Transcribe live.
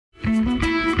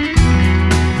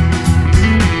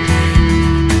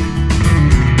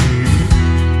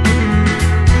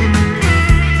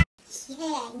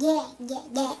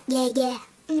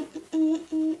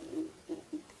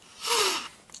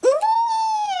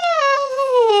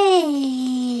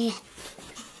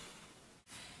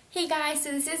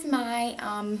guys, so this is my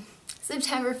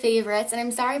September favorites, and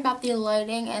I'm sorry about the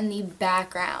lighting and the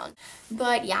background,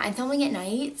 but yeah, I'm filming at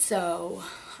night, so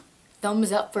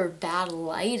thumbs up for bad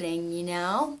lighting, you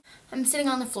know? I'm sitting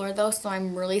on the floor though, so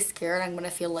I'm really scared. I'm gonna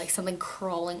feel like something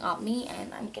crawling up me,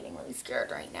 and I'm getting really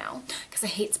scared right now because I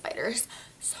hate spiders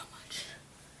so much.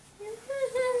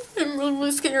 I'm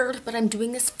really scared, but I'm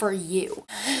doing this for you.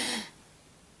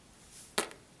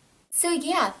 So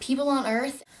yeah, people on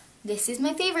Earth, this is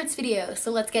my favorites video,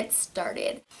 so let's get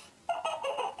started.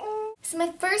 So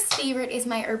my first favorite is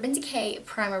my Urban Decay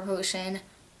Primer Potion.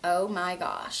 Oh my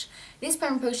gosh. This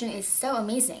primer potion is so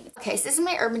amazing. Okay, so this is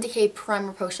my Urban Decay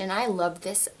Primer Potion. I love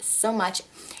this so much.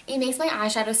 It makes my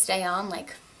eyeshadow stay on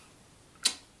like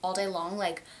all day long.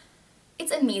 Like,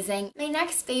 it's amazing. My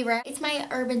next favorite, it's my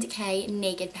Urban Decay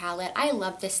Naked Palette. I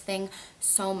love this thing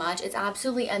so much. It's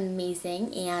absolutely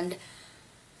amazing, and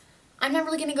I'm not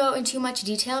really going to go into much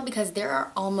detail because there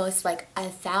are almost like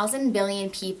 1,000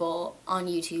 billion people on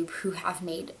YouTube who have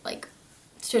made like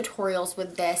tutorials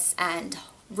with this and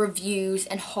reviews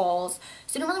and hauls.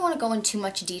 So I don't really want to go into too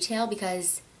much detail,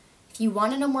 because if you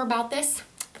want to know more about this,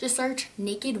 just search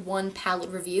Naked One Palette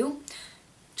Review.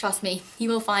 Trust me, you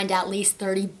will find at least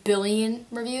 30 billion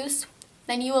reviews.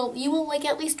 Then you will like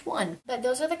at least one. But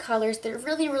those are the colors. They're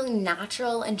really, really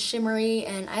natural and shimmery,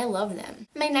 and I love them.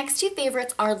 My next two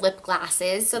favorites are lip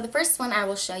glosses. So the first one I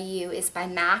will show you is by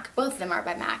MAC. Both of them are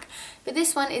by MAC. But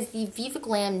this one is the Viva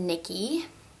Glam Nikki.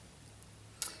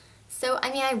 So,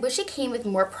 I mean, I wish it came with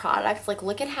more products. Like,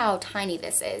 look at how tiny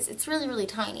this is. It's really, really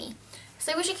tiny.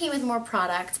 So I wish it came with more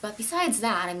products, but besides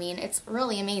that, I mean, it's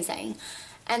really amazing.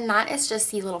 And that is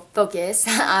just the little focus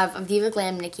of Viva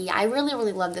Glam Nikki. I really,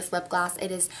 really love this lip gloss.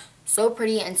 It is so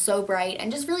pretty and so bright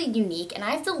and just really unique. And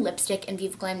I have the lipstick in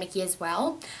Viva Glam Nikki as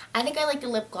well. I think I like the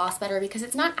lip gloss better because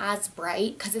it's not as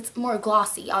bright, because it's more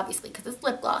glossy, obviously, because it's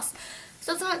lip gloss.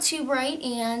 So it's not too bright.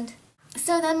 And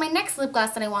so then my next lip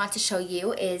gloss that I want to show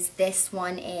you is this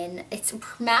one it's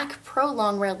MAC Pro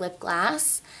Longwear Lip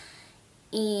Gloss.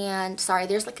 And sorry,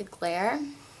 there's like a glare.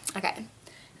 Okay.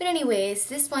 But anyways,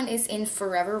 this one is in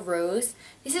Forever Rose.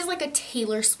 This is like a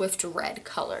Taylor Swift red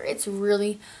color. It's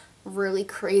really, really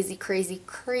crazy, crazy,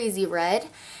 crazy red.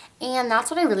 And that's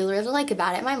what I really, really like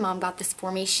about it. My mom got this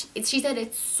for me. She said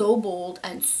it's so bold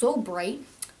and so bright,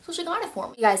 so she got it for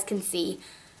me. You guys can see,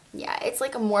 yeah, it's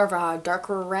like more of a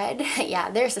darker red. Yeah,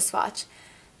 there's the swatch.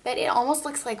 But it almost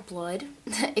looks like blood.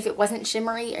 If it wasn't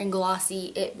shimmery and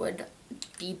glossy, it would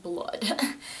be blood.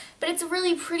 But it's a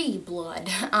really pretty blood.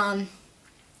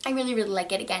 I really, really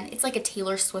like it. Again, it's like a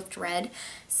Taylor Swift red,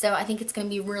 so I think it's going to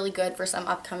be really good for some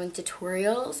upcoming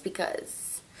tutorials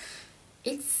because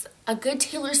it's a good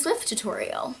Taylor Swift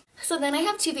tutorial. So then I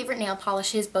have two favorite nail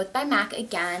polishes, both by MAC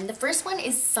again. The first one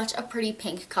is such a pretty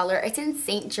pink color. It's in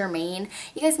Saint Germain.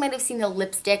 You guys might have seen the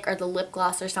lipstick or the lip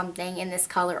gloss or something in this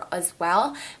color as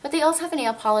well, but they also have a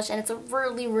nail polish, and it's a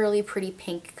really, really pretty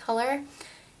pink color.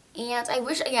 And I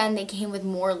wish, again, they came with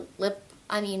more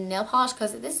nail polish,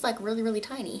 because this is like really, really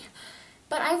tiny.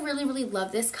 But I really, really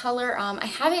love this color. I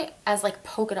have it as like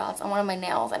polka dots on one of my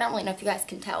nails. I don't really know if you guys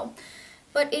can tell,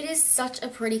 but it is such a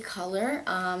pretty color.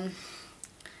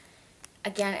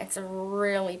 Again, it's a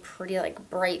really pretty like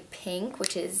bright pink,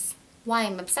 which is why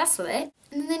I'm obsessed with it.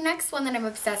 And then the next one that I'm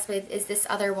obsessed with is this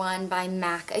other one by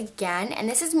MAC again, and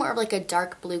this is more of like a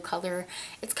dark blue color.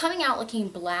 It's coming out looking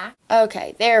black.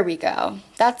 Okay, there we go.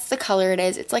 That's the color it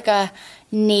is. It's like a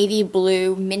navy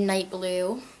blue, midnight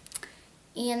blue.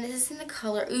 And this is in the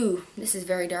color, ooh, this is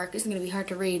very dark. This is going to be hard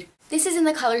to read. This is in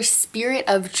the color Spirit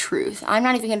of Truth. I'm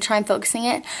not even going to try and focusing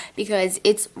it because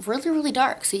it's really, really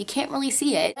dark, so you can't really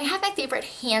see it. I have my favorite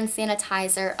hand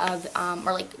sanitizer of,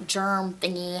 or like germ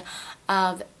thingy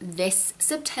of this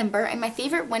September, and my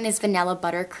favorite one is Vanilla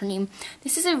Buttercream.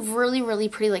 This is a really, really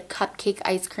pretty like cupcake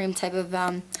ice cream type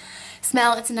of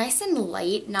smell. It's nice and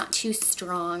light, not too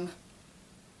strong,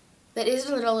 but it is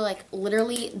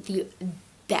literally the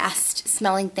best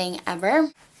smelling thing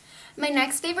ever. My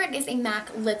next favorite is a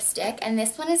MAC lipstick, and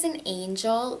this one is an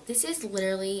Angel. This is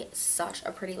literally such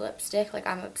a pretty lipstick. Like,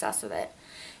 I'm obsessed with it.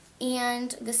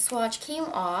 And the swatch came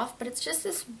off, but it's just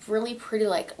this really pretty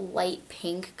like light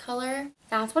pink color.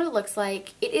 That's what it looks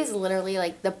like. It is literally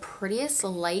like the prettiest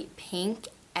light pink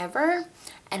ever,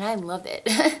 and I love it.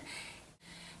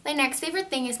 My next favorite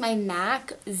thing is my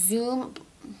MAC Zoom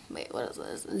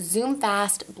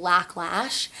Fast Black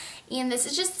Lash, and this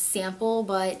is just a sample,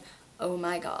 but oh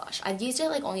my gosh, I've used it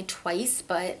like only twice,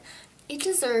 but it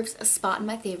deserves a spot in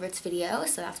my favorites video,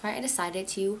 so that's why I decided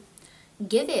to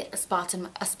give it a spot in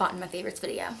my favorites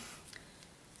video.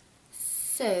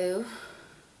 So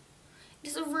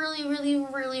just a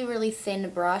really thin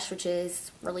brush, which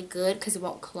is really good because it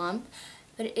won't clump.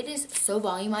 But it is so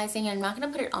volumizing, and I'm not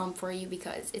going to put it on for you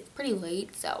because it's pretty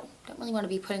late, so don't really want to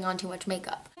be putting on too much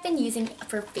makeup. What I've been using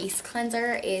for face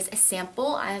cleanser is a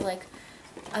sample. I have like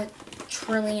a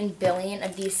trillion billion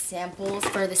of these samples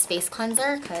for this face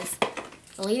cleanser because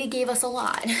the lady gave us a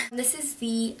lot. This is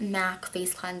the MAC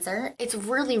face cleanser. It's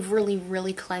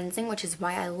really cleansing, which is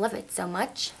why I love it so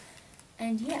much.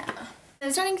 And yeah.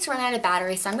 I'm starting to run out of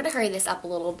battery, so I'm going to hurry this up a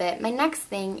little bit. My next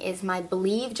thing is my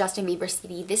Believe Justin Bieber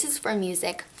CD. This is for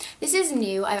music. This is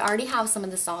new. I already have some of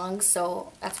the songs,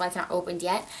 so that's why it's not opened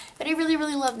yet. But I really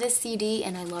love this CD,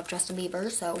 and I love Justin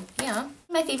Bieber, so yeah.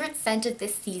 My favorite scent of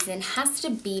this season has to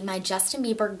be my Justin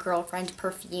Bieber Girlfriend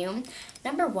perfume.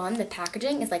 Number one, the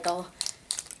packaging is like all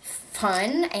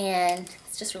fun, and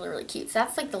it's just really cute. So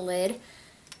that's like the lid,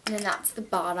 and then that's the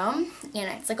bottom, and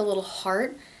it's like a little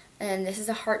heart. And this is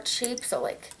a heart shape, so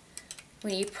like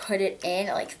when you put it in,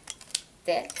 it like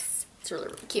fits. It's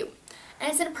really cute. And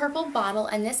it's in a purple bottle,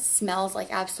 and this smells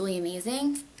like absolutely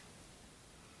amazing.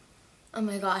 Oh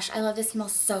my gosh, I love this smell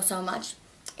so much.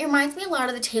 It reminds me a lot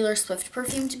of the Taylor Swift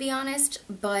perfume, to be honest,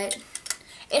 but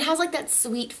it has like that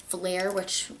sweet flair,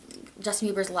 which Justin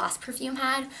Bieber's last perfume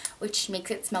had, which makes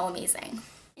it smell amazing.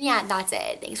 And yeah, that's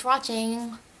it. Thanks for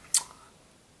watching.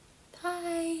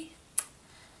 Bye.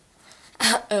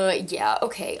 Yeah,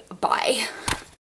 okay, bye.